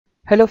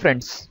Hello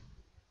friends,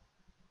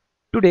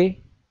 today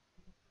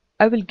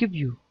I will give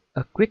you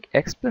a quick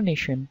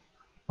explanation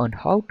on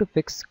how to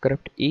fix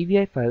corrupt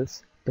AVI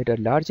files that are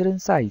larger in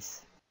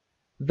size.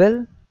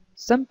 Well,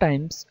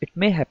 sometimes it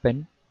may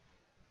happen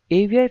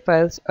AVI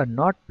files are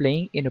not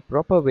playing in a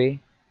proper way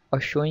or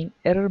showing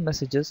error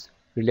messages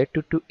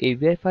related to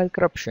AVI file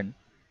corruption.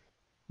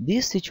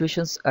 These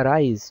situations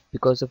arise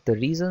because of the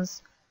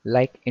reasons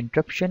like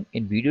interruption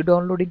in video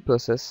downloading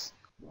process,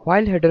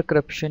 file header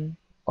corruption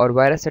or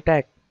virus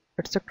attack,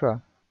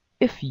 etc.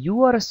 If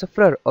you are a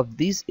sufferer of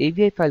these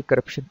AVI file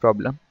corruption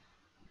problem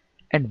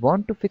and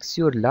want to fix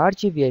your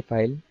large AVI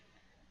file,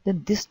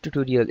 then this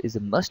tutorial is a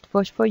must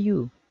watch for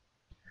you.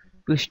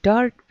 To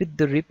start with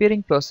the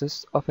repairing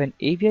process of an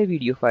AVI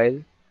video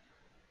file,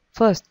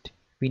 first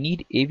we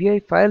need AVI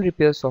file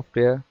repair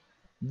software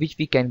which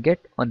we can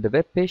get on the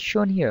web page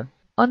shown here.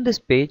 On this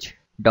page,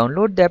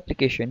 download the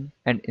application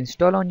and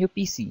install on your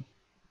PC.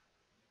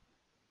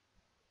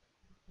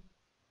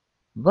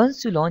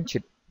 Once you launch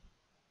it,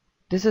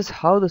 this is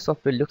how the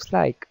software looks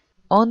like.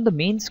 On the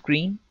main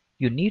screen,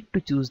 you need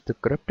to choose the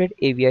corrupted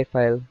AVI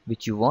file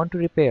which you want to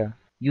repair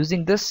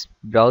using this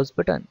Browse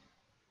button.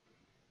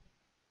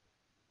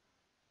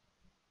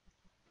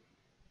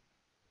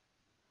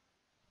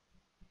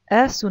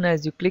 As soon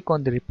as you click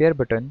on the repair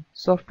button,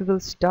 software will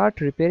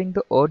start repairing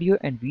the audio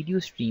and video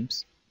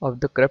streams of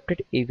the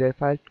corrupted AVI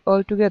file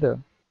altogether.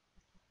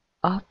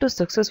 After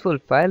successful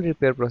file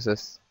repair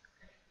process,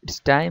 it's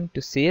time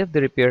to save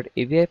the repaired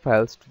AVI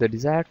files to the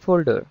desired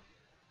folder.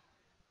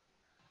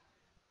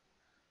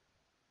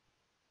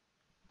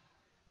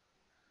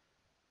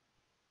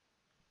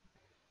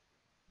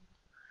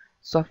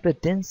 Software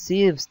then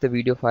saves the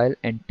video file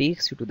and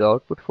takes you to the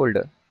output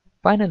folder.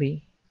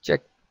 Finally,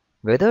 check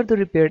whether the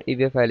repaired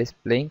AVI file is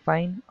playing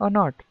fine or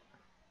not.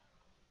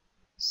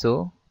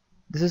 So,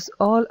 this is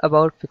all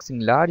about fixing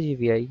large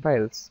AVI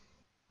files.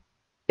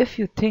 If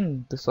you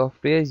think the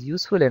software is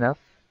useful enough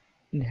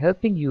in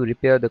helping you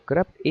repair the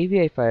corrupt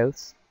AVI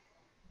files,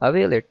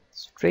 avail it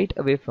straight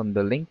away from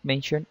the link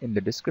mentioned in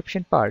the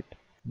description part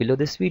below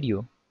this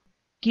video.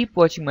 Keep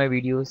watching my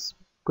videos.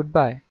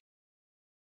 Goodbye.